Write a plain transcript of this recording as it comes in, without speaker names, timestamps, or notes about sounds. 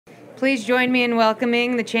Please join me in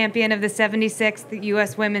welcoming the champion of the 76th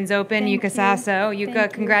U.S. Women's Open, Yuka Saso.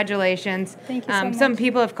 Yuka, congratulations. Thank you so much. Some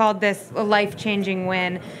people have called this a life-changing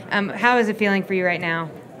win. How is it feeling for you right now?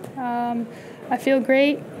 I feel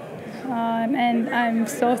great, and I'm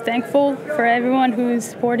so thankful for everyone who's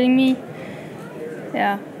supporting me.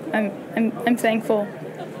 Yeah, I'm thankful.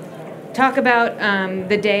 Talk about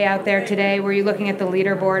the day out there today. Were you looking at the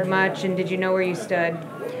leaderboard much, and did you know where you stood?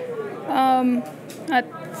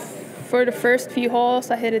 For the first few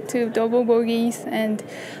holes, I hit 2 double bogeys, and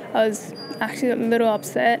I was actually a little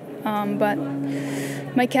upset. But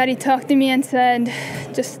my caddy talked to me and said,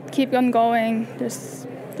 "Just keep on going.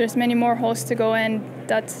 There's many more holes to go," and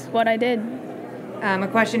that's what I did.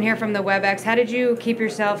 A question here from the WebEx. How did you keep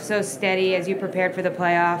yourself so steady as you prepared for the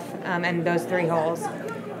playoff and those 3 holes?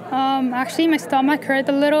 Actually, my stomach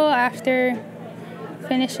hurt a little after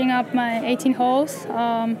finishing up my 18 holes.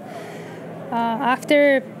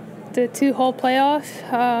 After the 2-hole playoff,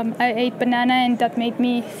 I ate banana, and that made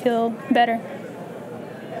me feel better.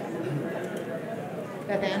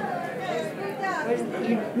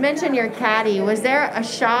 You mentioned your caddy. Was there a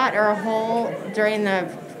shot or a hole during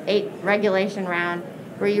the 8 regulation round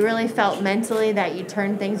where you really felt mentally that you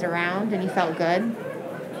turned things around and you felt good?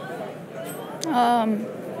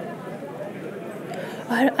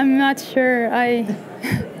 I'm not sure.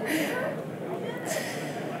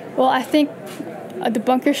 Well, I think the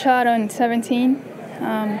bunker shot on 17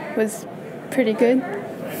 was pretty good.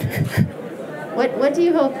 What do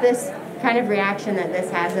you hope this kind of reaction that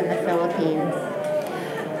this has in the Philippines?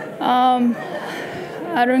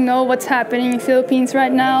 I don't know what's happening in the Philippines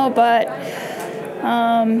right now, but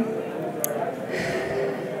I'm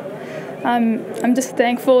just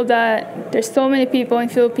thankful that there's so many people in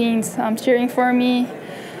the Philippines cheering for me.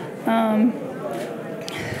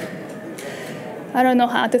 I don't know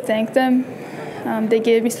how to thank them. They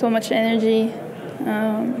gave me so much energy.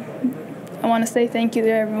 I want to say thank you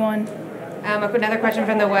to everyone. Another question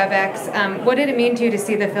from the WebEx. What did it mean to you to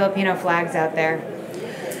see the Filipino flags out there?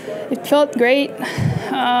 It felt great.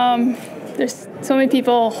 There's so many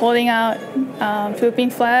people holding out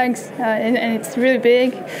Philippine flags, and it's really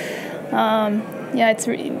big.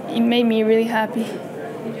 It made me really happy.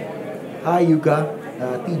 Hi, Yuka.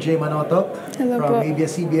 TJ Manotok from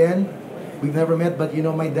ABS-CBN. We've never met, but you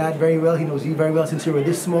know my dad very well. He knows you very well since you were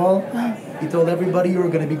this small. He told everybody you were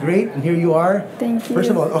going to be great, and here you are. Thank you. First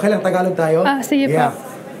of all, okay lang Tagalog tayo? Sige yeah. po.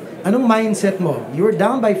 Anong mindset mo? You were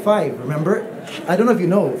down by 5, remember? I don't know if you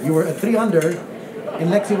know. You were at 3 under, and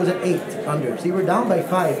Lexi was at 8 under. So you were down by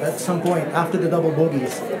 5 at some point after the double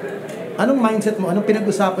bogeys. Anong mindset mo? Anong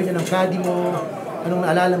pinag-usapan niya ng caddy mo? Anong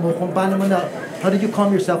naalala mo? Kung paano mo na, how did you calm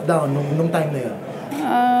yourself down nung time na yun?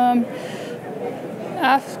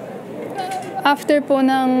 After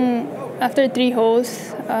 3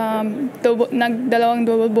 holes, nagdalawang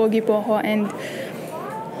double bogey po ako, and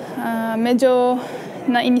medyo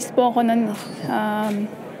nainis po ako nun.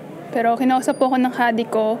 Pero kinausap po ako ng caddy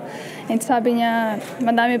ko, and sabi niya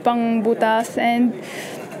madami pang butas, and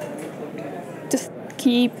just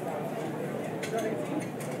keep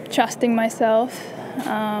trusting myself.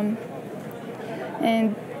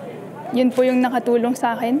 And yun po yung nakatulong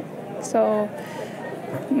sa akin. So,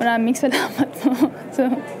 maraming salamat po.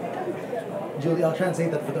 Julie, I'll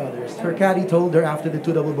translate that for the others. Her caddy told her after the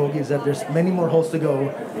 2 double bogeys that there's many more holes to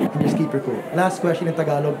go and just keep her cool. Last question in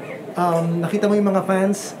Tagalog. Nakita mo yung mga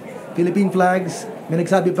fans, Philippine flags, may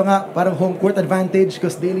nagsabi pa nga parang home court advantage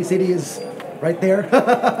because Daly City is right there.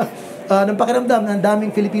 Nang pakiramdam ng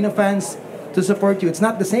daming Filipino fans to support you. It's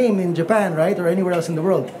not the same in Japan, right? Or anywhere else in the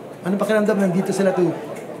world. Anong pakiramdam nandito sila to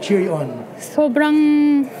cheer you on? Sobrang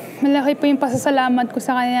malaki po yung pasasalamat ko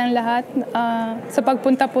sa kanilang lahat. Sa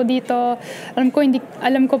pagpunta po dito,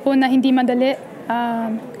 alam ko po na hindi madali.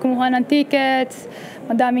 Kumuha ng tickets,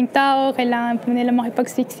 madaming tao, kailangan po nila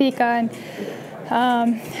makipagsiksikan.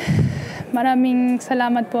 Maraming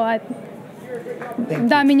salamat po, at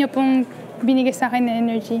dami niyo pong binigay sa akin na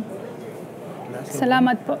energy.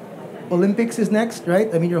 Salamat po. Olympics is next, right?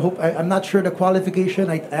 I mean, I'm not sure the qualification.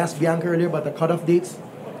 I asked Bianca earlier about the cutoff dates.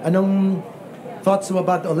 Anong thoughts mo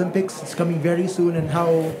about the Olympics? It's coming very soon, and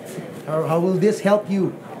how will this help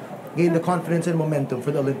you gain the confidence and momentum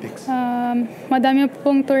for the Olympics? Madami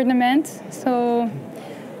pong tournaments, so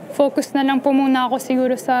focus na lang po muna ako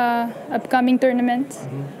siguro sa upcoming tournaments.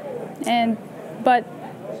 But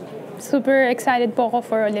super excited po ako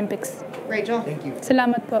for Olympics. Rachel? Thank you.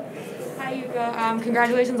 Salamat po. Hi, Yuka.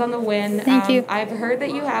 Congratulations on the win. Thank you. I've heard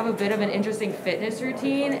that you have a bit of an interesting fitness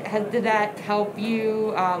routine. Did that help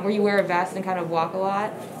you, where you wear a vest and kind of walk a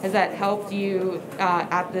lot? Has that helped you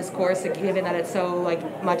at this course, given that it's so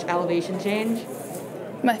much elevation change?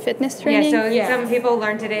 My fitness training? Yeah, so some people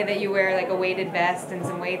learned today that you wear like a weighted vest and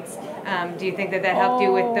some weights. Do you think that helped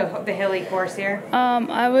you with the hilly course here?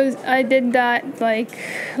 I did that like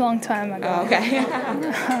a long time ago. Oh, okay.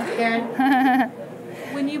 Karen?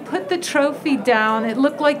 When you put the trophy down, it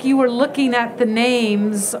looked like you were looking at the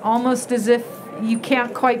names almost as if you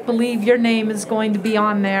can't quite believe your name is going to be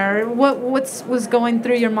on there. What was going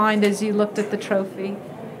through your mind as you looked at the trophy?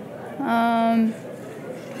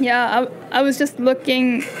 Yeah, I was just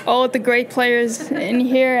looking all at the great players in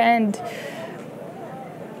here, and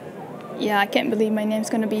yeah, I can't believe my name's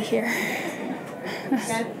going to be here.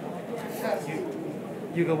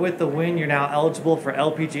 Yuka, with the win, you're now eligible for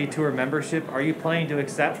LPGA Tour membership. Are you planning to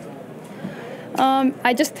accept?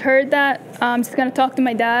 I just heard that. I'm just going to talk to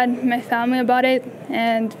my dad, my family about it,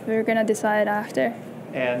 and we're going to decide after.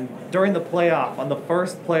 And during the playoff, on the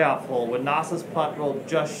first playoff hole, when Nasa's putt rolled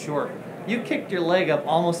just short, you kicked your leg up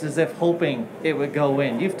almost as if hoping it would go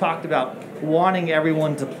in. You've talked about wanting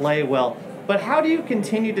everyone to play well, but how do you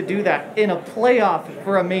continue to do that in a playoff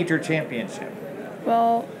for a major championship?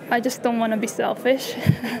 Well, I just don't want to be selfish.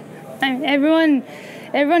 I mean, everyone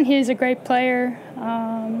here is a great player.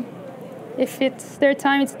 If it's their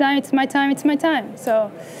time, it's time. It's my time, it's my time.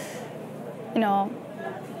 So,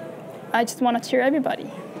 I just want to cheer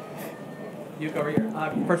everybody. Yuka, over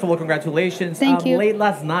here. First of all, congratulations. Thank you. Late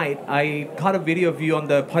last night, I caught a video of you on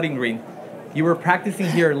the putting green. You were practicing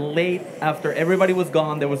here late after everybody was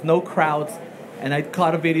gone. There was no crowds, and I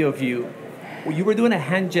caught a video of you. You were doing a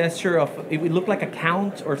hand gesture of, it looked like a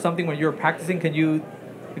count or something when you were practicing. Can you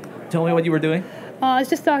tell me what you were doing? I was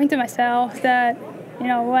just talking to myself that,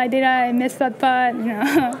 why did I miss that putt?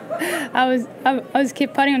 I was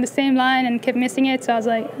keep putting on the same line and kept missing it. So I was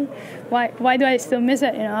like, why do I still miss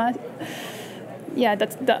it? Yeah,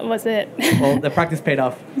 that was it. Well, the practice paid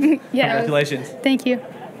off. Yeah. Congratulations. Thank you.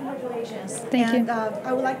 Congratulations. Thank you.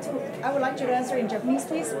 I would like you to answer in Japanese,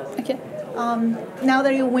 please. Okay. Now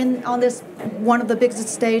that you win on this one of the biggest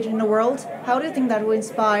stage in the world, how do you think that will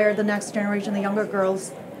inspire the next generation, the younger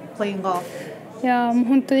girls playing golf? いやもう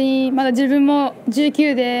本当にまだ自分も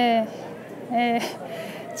19で、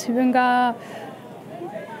自分が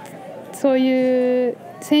そういう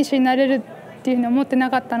選手になれるっていうのを思ってな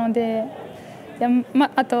かったので、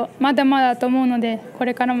あとまだまだと思うので、こ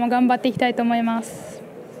れからも頑張っていきたいと思います。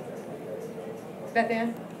Beth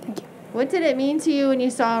Ann? What did it mean to you when you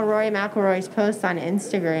saw Rory McIlroy's post on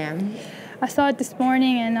Instagram? I saw it this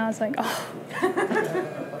morning and I was like, oh.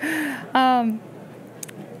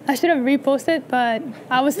 I should have reposted, but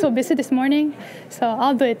I was so busy this morning, so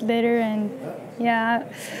I'll do it later. And yeah,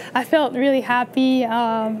 I felt really happy.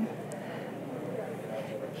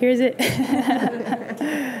 Here's it.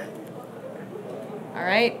 All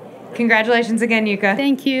right. Congratulations again, Yuka.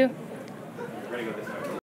 Thank you.